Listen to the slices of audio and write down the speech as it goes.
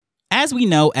as we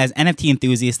know as NFT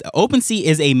enthusiasts, OpenSea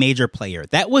is a major player.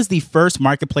 That was the first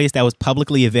marketplace that was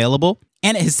publicly available,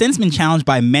 and it has since been challenged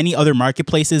by many other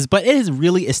marketplaces, but it has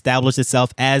really established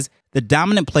itself as the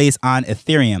dominant place on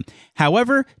Ethereum.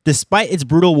 However, despite its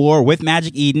brutal war with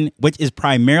Magic Eden, which is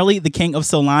primarily the king of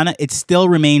Solana, it still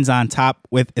remains on top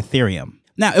with Ethereum.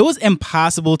 Now, it was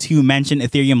impossible to mention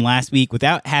Ethereum last week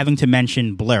without having to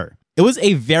mention Blur. It was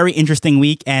a very interesting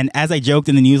week, and as I joked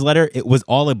in the newsletter, it was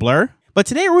all a blur. But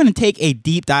today we're going to take a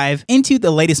deep dive into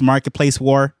the latest marketplace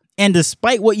war, and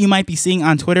despite what you might be seeing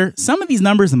on Twitter, some of these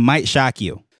numbers might shock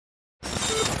you.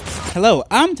 Hello,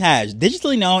 I'm Taj,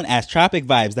 digitally known as Tropic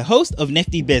Vibes, the host of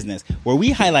Nifty Business, where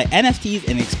we highlight NFTs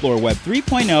and explore Web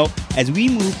 3.0 as we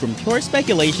move from pure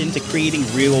speculation to creating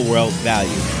real-world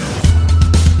value.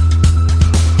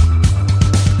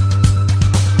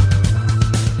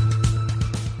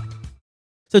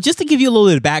 So just to give you a little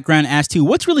bit of background as to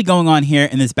what's really going on here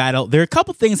in this battle, there are a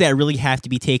couple things that really have to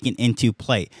be taken into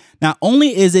play. Not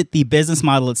only is it the business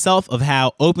model itself of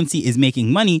how OpenSea is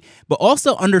making money, but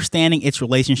also understanding its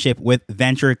relationship with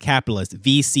venture capitalists,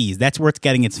 VCs. That's where it's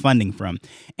getting its funding from.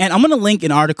 And I'm going to link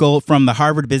an article from the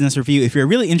Harvard Business Review if you're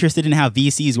really interested in how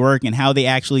VCs work and how they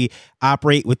actually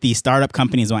operate with these startup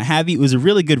companies and what have you. It was a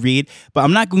really good read, but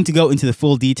I'm not going to go into the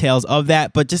full details of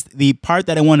that. But just the part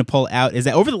that I want to pull out is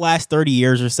that over the last 30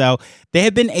 years or so, they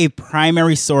have been a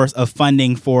primary source of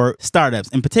funding for startups,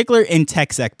 in particular in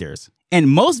tech sectors. And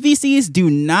most VCs do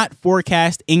not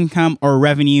forecast income or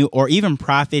revenue or even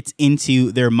profits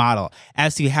into their model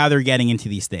as to how they're getting into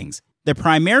these things. The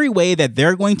primary way that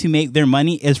they're going to make their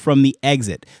money is from the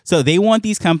exit. So they want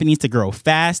these companies to grow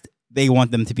fast. They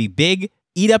want them to be big,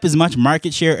 eat up as much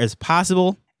market share as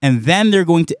possible, and then they're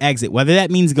going to exit, whether that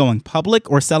means going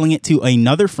public or selling it to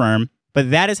another firm.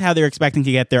 But that is how they're expecting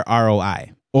to get their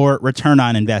ROI, or return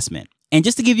on investment. And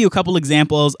just to give you a couple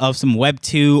examples of some Web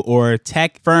 2 or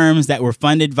tech firms that were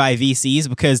funded by VCs,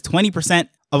 because 20%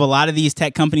 of a lot of these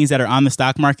tech companies that are on the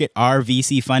stock market are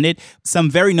VC funded. Some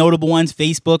very notable ones,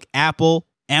 Facebook, Apple,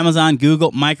 Amazon,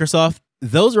 Google, Microsoft,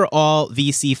 those are all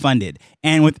VC funded.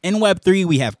 And within Web3,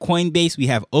 we have Coinbase, we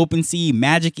have OpenSea,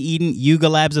 Magic Eden, Yuga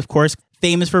Labs, of course,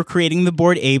 famous for creating the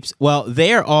Bored Apes. Well,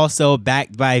 they are also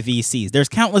backed by VCs. There's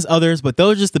countless others, but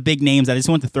those are just the big names I just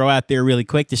want to throw out there really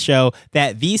quick to show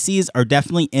that VCs are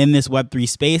definitely in this Web3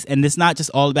 space. And it's not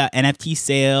just all about NFT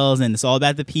sales and it's all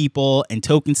about the people and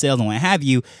token sales and what have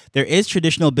you. There is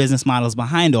traditional business models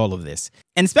behind all of this.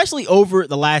 And especially over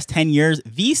the last 10 years,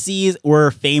 VCs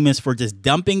were famous for just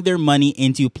dumping their money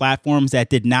into platforms that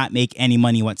did not make any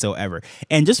money whatsoever.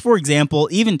 And just for example,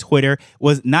 even Twitter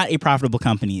was not a profitable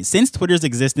company. Since Twitter's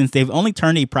existence, they've only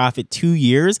turned a profit 2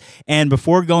 years. And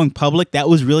before going public, that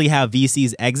was really how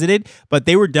VCs exited. But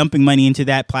they were dumping money into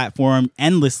that platform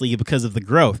endlessly because of the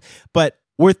growth. But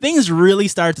where things really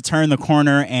started to turn the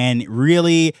corner and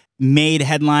really made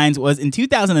headlines was in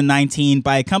 2019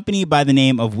 by a company by the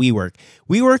name of WeWork.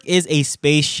 WeWork is a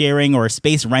space sharing or a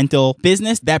space rental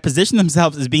business that positioned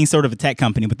themselves as being sort of a tech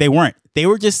company, but they weren't. They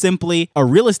were just simply a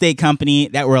real estate company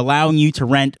that were allowing you to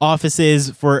rent offices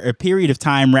for a period of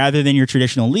time rather than your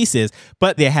traditional leases.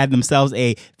 But they had themselves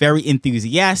a very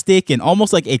enthusiastic and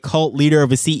almost like a cult leader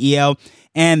of a CEO.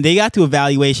 And they got to a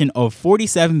valuation of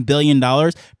 $47 billion,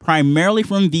 primarily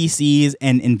from VCs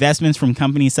and investments from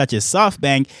companies such as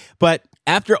SoftBank. But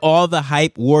after all the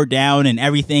hype wore down and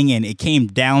everything, and it came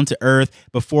down to earth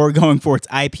before going for its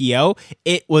IPO,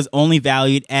 it was only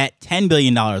valued at $10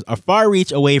 billion, a far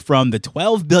reach away from the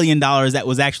 $12 billion that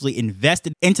was actually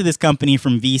invested into this company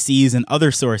from VCs and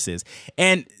other sources.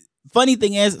 And funny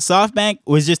thing is, SoftBank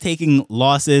was just taking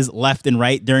losses left and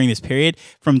right during this period.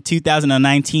 From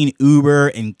 2019, Uber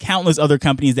and countless other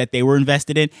companies that they were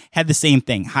invested in had the same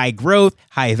thing. High growth,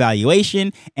 high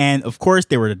valuation, and of course,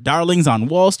 they were the darlings on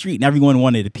Wall Street and everyone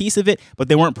wanted a piece of it, but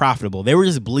they weren't profitable. They were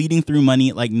just bleeding through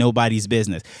money like nobody's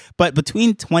business. But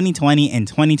between 2020 and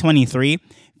 2023,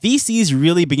 VCs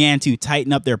really began to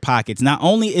tighten up their pockets. Not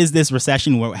only is this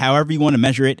recession, however you want to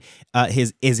measure it,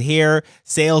 is here,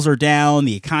 sales are down,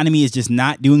 the economy is just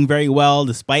not doing very well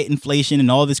despite inflation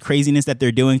and all this craziness that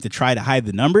they're doing to try to hide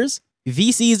the numbers.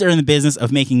 VCs are in the business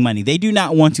of making money. They do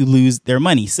not want to lose their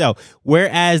money. So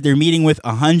whereas they're meeting with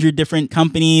 100 different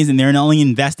companies and they're only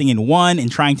investing in one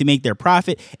and trying to make their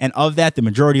profit, and of that, the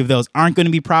majority of those aren't going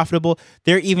to be profitable,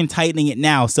 they're even tightening it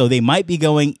now. So they might be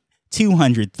going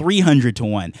 200, 300 to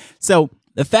 1. So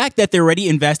the fact that they're already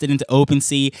invested into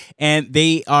OpenSea and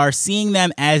they are seeing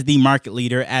them as the market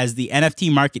leader, as the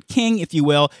NFT market king, if you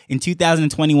will, in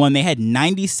 2021, they had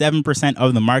 97%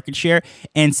 of the market share.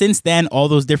 And since then, all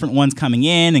those different ones coming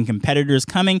in and competitors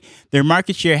coming, their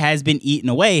market share has been eaten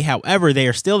away. However, they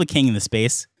are still the king in the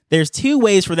space. there's two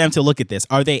ways for them to look at this.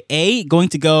 Are they A, going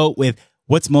to go with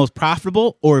what's most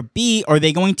profitable, or B, are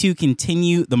they going to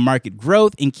continue the market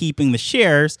growth in keeping the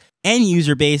shares and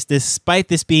user base despite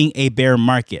this being a bear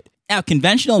market? Now,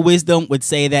 conventional wisdom would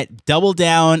say that double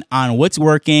down on what's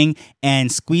working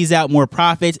and squeeze out more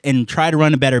profits and try to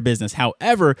run a better business.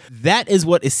 However, that is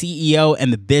what a CEO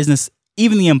and the business,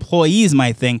 even the employees,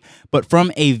 might think. But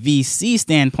from a VC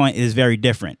standpoint, it is very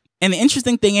different. And the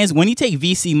interesting thing is, when you take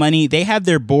VC money, they have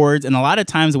their boards, and a lot of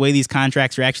times the way these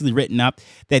contracts are actually written up,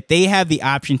 that they have the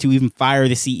option to even fire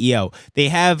the CEO. They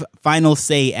have final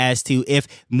say as to if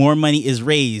more money is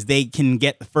raised, they can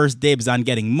get the first dibs on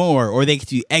getting more, or they get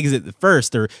to exit the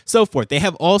first, or so forth. They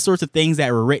have all sorts of things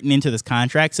that were written into this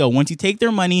contract. So once you take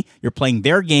their money, you're playing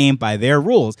their game by their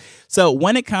rules. So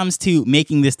when it comes to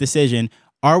making this decision,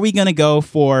 are we going to go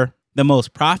for the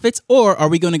most profits, or are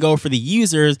we going to go for the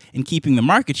users and keeping the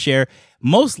market share?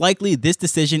 Most likely, this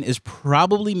decision is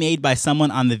probably made by someone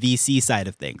on the VC side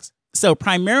of things. So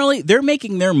primarily, they're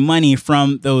making their money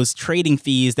from those trading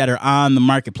fees that are on the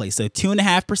marketplace. So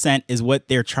 2.5% is what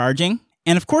they're charging.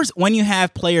 And of course, when you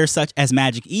have players such as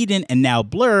Magic Eden and now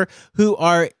Blur, who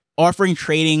are offering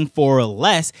trading for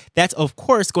less, that's of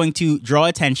course going to draw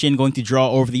attention, going to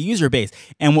draw over the user base.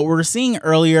 And what we were seeing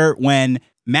earlier when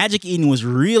Magic Eden was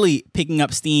really picking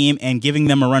up steam and giving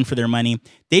them a run for their money,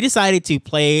 they decided to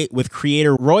play with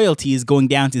creator royalties going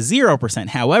down to 0%.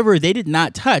 However, they did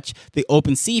not touch the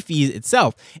OpenSea fees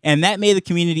itself. And that made the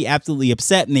community absolutely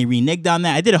upset, and they reneged on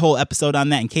that. I did a whole episode on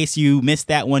that. In case you missed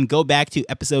that one, go back to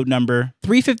episode number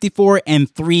 354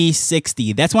 and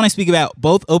 360. That's when I speak about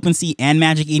both OpenSea and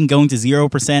Magic Eden going to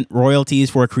 0% royalties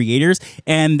for creators.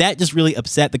 And that just really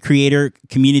upset the creator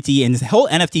community and the whole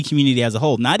NFT community as a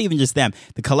whole, not even just them.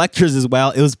 The collectors as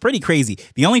well. It was pretty crazy.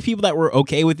 The only people that were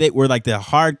okay with it were like the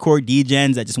hardcore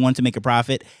degens that just wanted to make a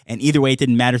profit, and either way it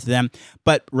didn't matter to them.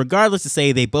 But regardless to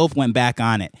say, they both went back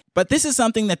on it. But this is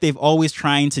something that they've always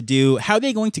trying to do. How are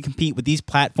they going to compete with these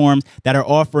platforms that are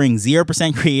offering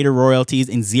 0% creator royalties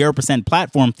and 0%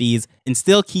 platform fees and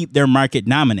still keep their market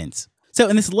dominance? So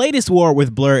in this latest war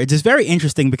with Blur, it's just very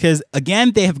interesting because,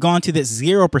 again, they have gone to this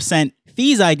 0%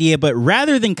 fees idea, but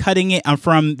rather than cutting it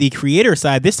from the creator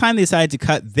side, this time they decided to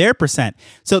cut their percent.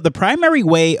 So the primary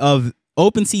way of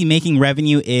OpenSea making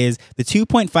revenue is the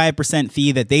 2.5%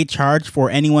 fee that they charge for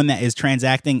anyone that is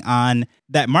transacting on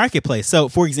that marketplace. So,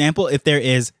 for example, if there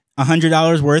is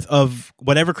 $100 worth of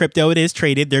whatever crypto it is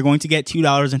traded, they're going to get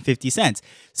 $2.50.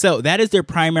 So that is their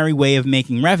primary way of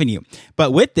making revenue.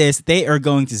 But with this, they are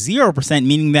going to 0%,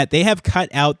 meaning that they have cut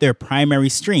out their primary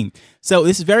stream. So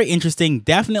this is very interesting,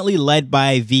 definitely led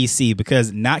by VC,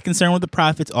 because not concerned with the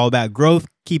profits, all about growth,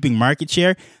 keeping market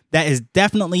share. That is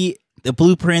definitely the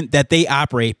blueprint that they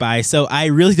operate by. So I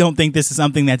really don't think this is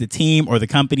something that the team or the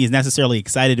company is necessarily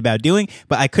excited about doing,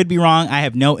 but I could be wrong. I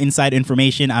have no inside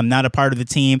information. I'm not a part of the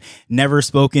team, never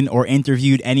spoken or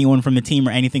interviewed anyone from the team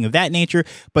or anything of that nature,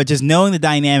 but just knowing the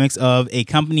dynamics of a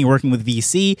company working with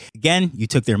VC, again, you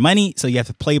took their money, so you have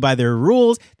to play by their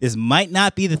rules. This might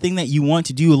not be the thing that you want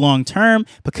to do long term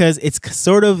because it's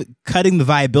sort of cutting the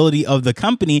viability of the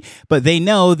company, but they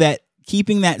know that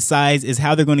keeping that size is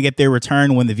how they're going to get their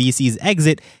return when the VCs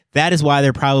exit. That is why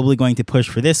they're probably going to push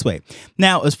for this way.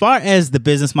 Now, as far as the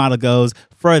business model goes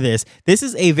for this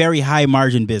is a very high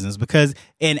margin business because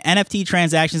in NFT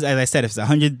transactions, as I said, if it's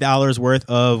 $100 worth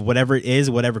of whatever it is,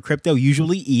 whatever crypto,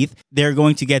 usually ETH, they're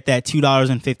going to get that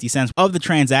 $2.50 of the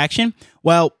transaction.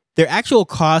 Well, their actual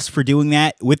cost for doing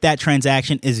that with that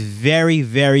transaction is very,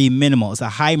 very minimal. It's a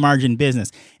high margin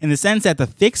business in the sense that the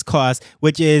fixed cost,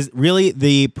 which is really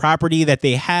the property that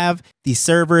they have, the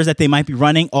servers that they might be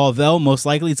running, although most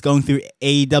likely it's going through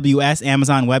AWS,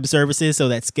 Amazon Web Services, so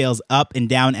that scales up and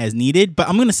down as needed. But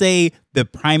I'm going to say the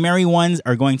primary ones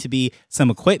are going to be some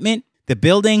equipment, the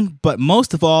building, but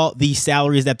most of all, the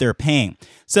salaries that they're paying.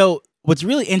 So what's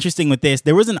really interesting with this,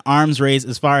 there was an arms race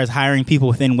as far as hiring people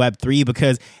within Web3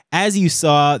 because as you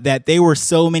saw that there were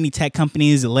so many tech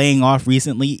companies laying off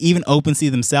recently, even OpenSea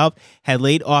themselves had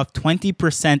laid off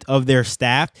 20% of their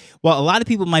staff. Well, a lot of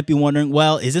people might be wondering,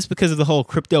 well, is this because of the whole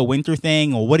crypto winter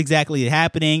thing or what exactly is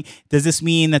happening? Does this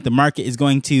mean that the market is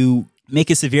going to make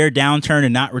a severe downturn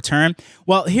and not return?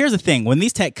 Well, here's the thing. When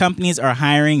these tech companies are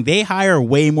hiring, they hire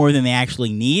way more than they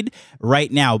actually need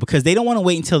right now because they don't want to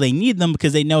wait until they need them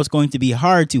because they know it's going to be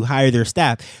hard to hire their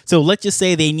staff. So let's just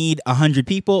say they need 100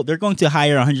 people. They're going to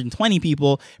hire 120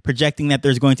 people, projecting that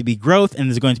there's going to be growth and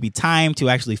there's going to be time to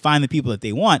actually find the people that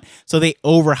they want. So they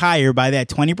overhire by that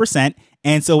 20%.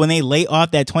 And so when they lay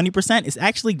off that 20%, it's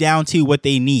actually down to what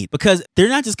they need, because they're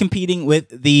not just competing with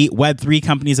the Web3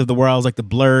 companies of the world like the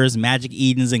Blurs, Magic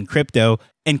Edens, and Crypto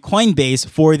and Coinbase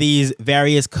for these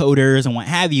various coders and what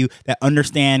have you that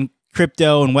understand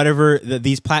crypto and whatever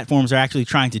these platforms are actually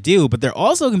trying to do, but they're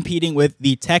also competing with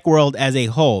the tech world as a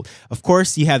whole. Of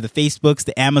course, you have the Facebooks,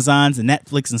 the Amazons, the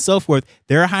Netflix, and so forth.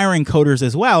 They're hiring coders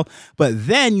as well. But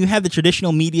then you have the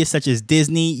traditional media such as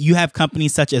Disney. You have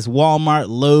companies such as Walmart,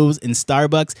 Lowe's, and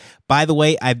Starbucks. By the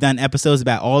way, I've done episodes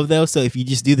about all of those. So if you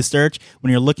just do the search,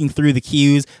 when you're looking through the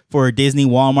queues for Disney,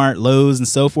 Walmart, Lowe's, and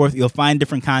so forth, you'll find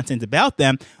different content about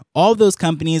them. All of those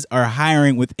companies are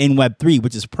hiring within Web3,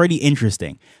 which is pretty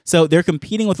interesting. So they're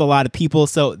competing with a lot of people.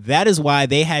 So that is why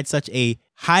they had such a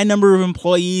high number of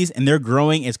employees and they're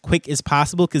growing as quick as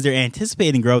possible because they're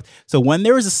anticipating growth. So when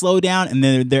there is a slowdown and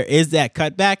then there is that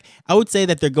cutback, I would say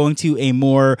that they're going to a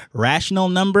more rational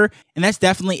number. And that's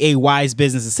definitely a wise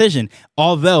business decision,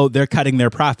 although they're cutting their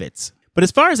profits. But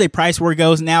as far as a price war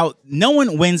goes, now, no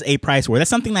one wins a price war. That's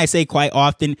something that I say quite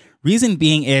often. Reason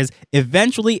being is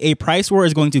eventually a price war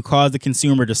is going to cause the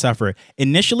consumer to suffer.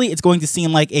 Initially, it's going to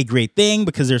seem like a great thing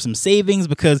because there's some savings,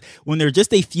 because when there are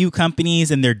just a few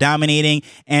companies and they're dominating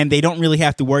and they don't really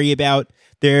have to worry about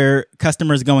their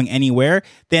customers going anywhere,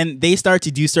 then they start to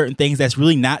do certain things that's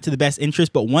really not to the best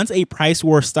interest. But once a price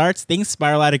war starts, things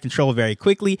spiral out of control very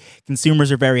quickly.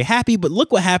 Consumers are very happy. But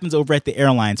look what happens over at the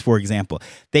airlines, for example.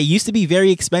 They used to be very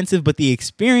expensive, but the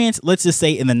experience, let's just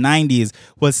say in the 90s,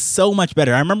 was so much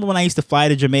better. I remember when I used to fly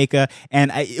to Jamaica,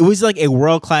 and it was like a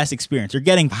world-class experience. You're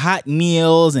getting hot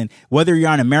meals, and whether you're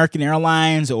on American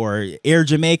Airlines or Air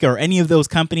Jamaica or any of those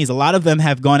companies, a lot of them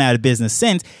have gone out of business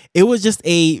since. It was just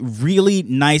a really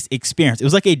nice experience. It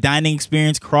was like a dining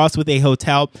experience crossed with a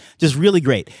hotel, just really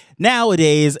great.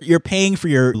 Nowadays, you're paying for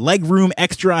your leg room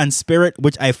extra on Spirit,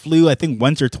 which I flew, I think,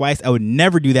 once or twice. I would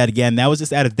never do that again. That was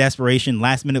just out of desperation,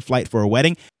 last minute flight for a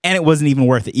wedding, and it wasn't even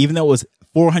worth it, even though it was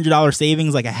 $400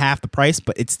 savings, like a half the price,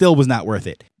 but it still was not worth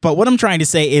it. But what I'm trying to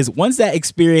say is once that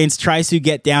experience tries to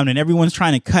get down and everyone's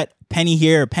trying to cut penny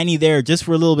here, penny there, just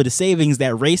for a little bit of savings,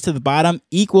 that race to the bottom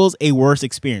equals a worse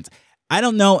experience. I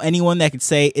don't know anyone that could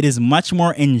say it is much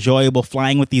more enjoyable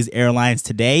flying with these airlines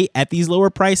today at these lower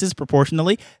prices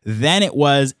proportionally than it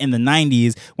was in the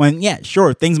 90s when, yeah,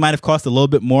 sure, things might have cost a little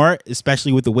bit more,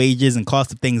 especially with the wages and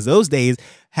cost of things those days.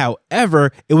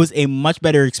 However, it was a much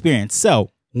better experience. So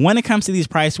when it comes to these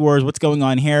price wars, what's going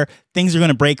on here? Things are going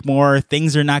to break more.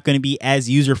 Things are not going to be as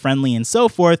user-friendly and so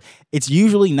forth. It's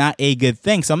usually not a good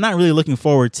thing. So I'm not really looking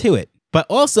forward to it. But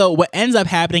also, what ends up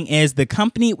happening is the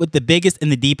company with the biggest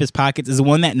and the deepest pockets is the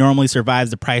one that normally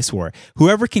survives the price war.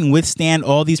 Whoever can withstand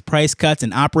all these price cuts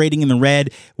and operating in the red,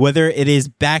 whether it is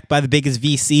backed by the biggest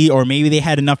VC or maybe they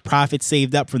had enough profits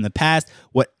saved up from the past,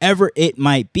 whatever it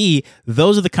might be,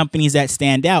 those are the companies that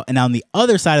stand out. And on the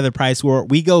other side of the price war,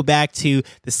 we go back to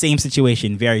the same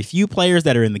situation. Very few players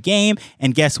that are in the game.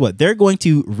 And guess what? They're going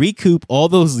to recoup all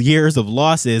those years of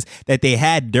losses that they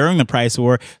had during the price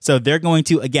war. So they're going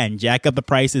to, again, jack up the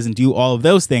prices and do all of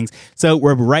those things. So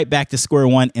we're right back to square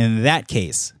one in that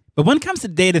case. But when it comes to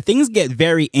data, things get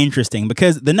very interesting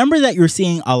because the number that you're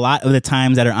seeing a lot of the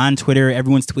times that are on Twitter,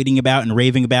 everyone's tweeting about and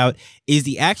raving about, is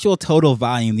the actual total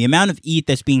volume, the amount of ETH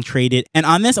that's being traded. And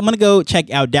on this, I'm going to go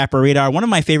check out Dapper Radar, one of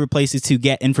my favorite places to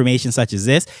get information such as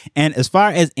this. And as far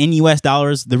as in US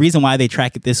dollars, the reason why they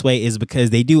track it this way is because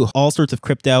they do all sorts of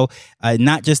crypto,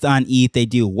 not just on ETH. They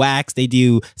do Wax, they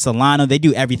do Solana, they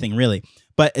do everything really.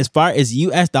 But as far as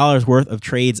US dollars worth of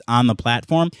trades on the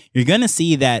platform, you're going to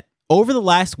see that over the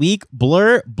last week,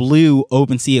 Blur blew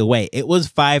OpenSea away. It was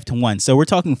 5-1. So we're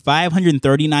talking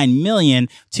 539 million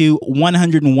to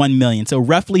 101 million. So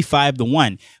roughly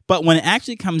 5-1. But when it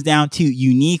actually comes down to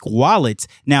unique wallets,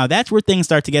 now that's where things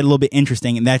start to get a little bit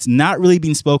interesting. And that's not really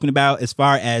being spoken about as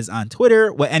far as on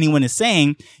Twitter, what anyone is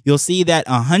saying. You'll see that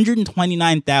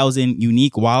 129,000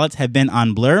 unique wallets have been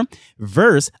on Blur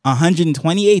versus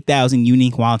 128,000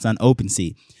 unique wallets on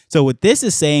OpenSea. So what this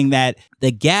is saying that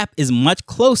the gap is much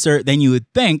closer than you would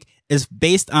think is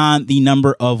based on the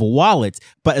number of wallets.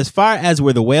 But as far as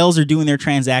where the whales are doing their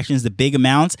transactions, the big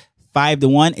amounts,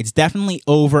 5-1, it's definitely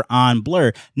over on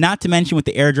Blur, not to mention with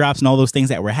the airdrops and all those things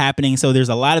that were happening. So there's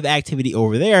a lot of activity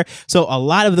over there. So a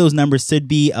lot of those numbers should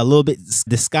be a little bit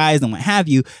disguised and what have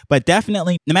you. But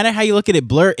definitely, no matter how you look at it,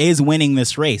 Blur is winning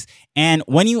this race. And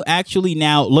when you actually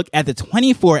now look at the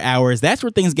 24 hours, that's where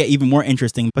things get even more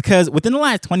interesting because within the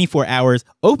last 24 hours,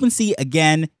 OpenSea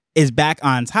again is back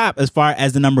on top as far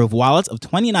as the number of wallets of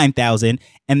 29,000.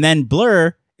 And then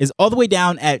Blur is all the way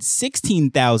down at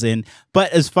 16,000.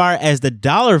 But as far as the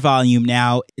dollar volume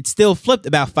now, it's still flipped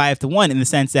about 5-1 in the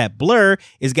sense that Blur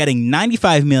is getting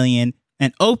 95 million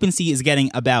and OpenSea is getting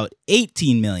about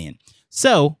 18 million.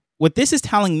 So what this is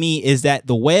telling me is that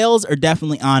the whales are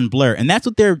definitely on Blur, and that's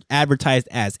what they're advertised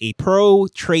as, a pro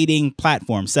trading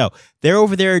platform. So they're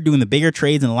over there doing the bigger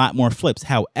trades and a lot more flips.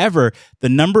 However, the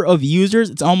number of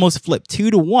users, it's almost flipped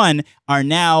 2-to-1, are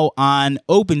now on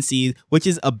OpenSea, which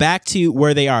is back to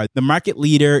where they are, the market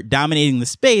leader dominating the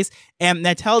space. And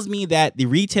that tells me that the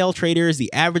retail traders,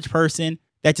 the average person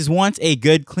that just wants a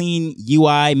good, clean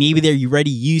UI. Maybe they're already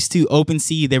used to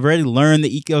OpenSea. They've already learned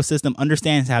the ecosystem,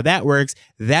 understands how that works.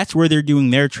 That's where they're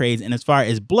doing their trades. And as far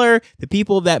as Blur, the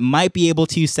people that might be able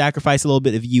to sacrifice a little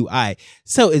bit of UI.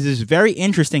 So it is very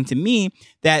interesting to me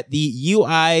that the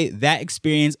UI, that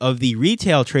experience of the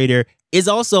retail trader, is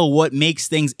also what makes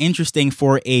things interesting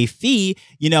for a fee.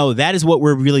 That is what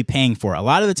we're really paying for. A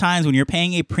lot of the times when you're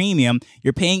paying a premium,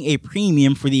 you're paying a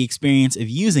premium for the experience of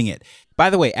using it. By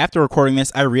the way, after recording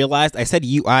this, I realized I said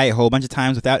UI a whole bunch of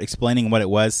times without explaining what it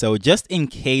was. So just in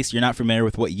case you're not familiar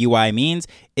with what UI means,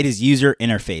 it is user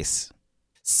interface.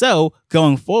 So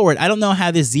going forward, I don't know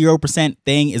how this 0%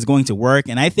 thing is going to work.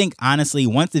 And I think, honestly,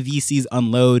 once the VCs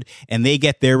unload and they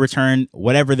get their return,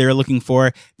 whatever they're looking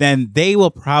for, then they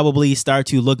will probably start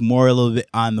to look a little bit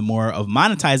on the more of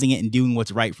monetizing it and doing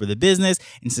what's right for the business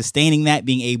and sustaining that,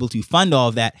 being able to fund all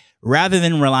of that rather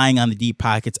than relying on the deep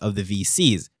pockets of the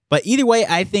VCs. But either way,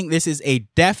 I think this is a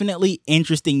definitely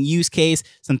interesting use case.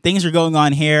 Some things are going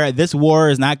on here. This war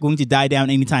is not going to die down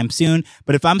anytime soon.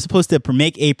 But if I'm supposed to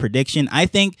make a prediction, I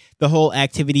think the whole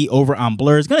activity over on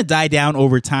Blur is going to die down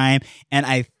over time. And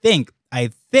I think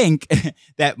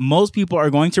that most people are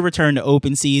going to return to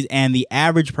OpenSea, and the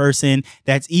average person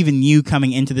that's even new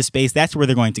coming into the space, that's where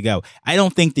they're going to go. I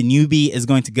don't think the newbie is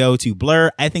going to go to Blur.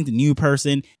 I think the new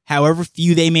person, however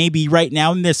few they may be right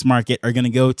now in this market, are going to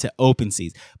go to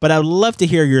OpenSea. But I would love to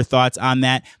hear your thoughts on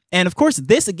that. And of course,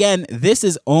 this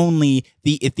is only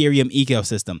the Ethereum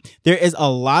ecosystem. There is a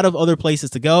lot of other places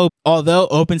to go. Although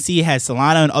OpenSea has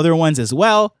Solana and other ones as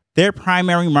well, their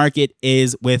primary market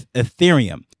is with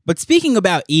Ethereum. But speaking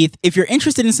about ETH, if you're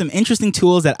interested in some interesting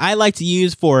tools that I like to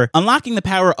use for unlocking the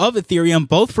power of Ethereum,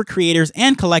 both for creators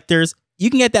and collectors, you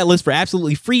can get that list for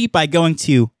absolutely free by going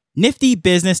to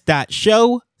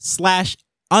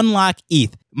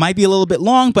niftybusiness.show/unlockETH. Might be a little bit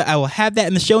long, but I will have that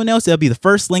in the show notes. It'll be the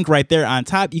first link right there on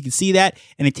top. You can see that,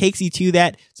 and it takes you to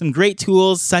that. Some great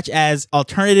tools such as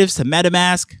alternatives to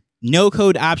MetaMask,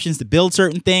 no-code options to build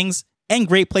certain things, and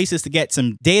great places to get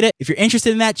some data. If you're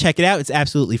interested in that, check it out. It's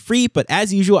absolutely free. But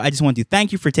as usual, I just want to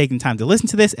thank you for taking time to listen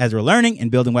to this as we're learning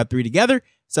and building Web3 together.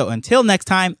 So until next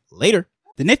time, later.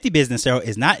 The Nifty Business Show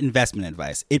is not investment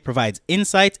advice. It provides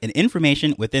insights and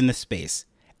information within the space.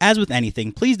 As with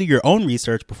anything, please do your own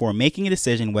research before making a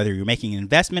decision whether you're making an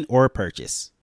investment or a purchase.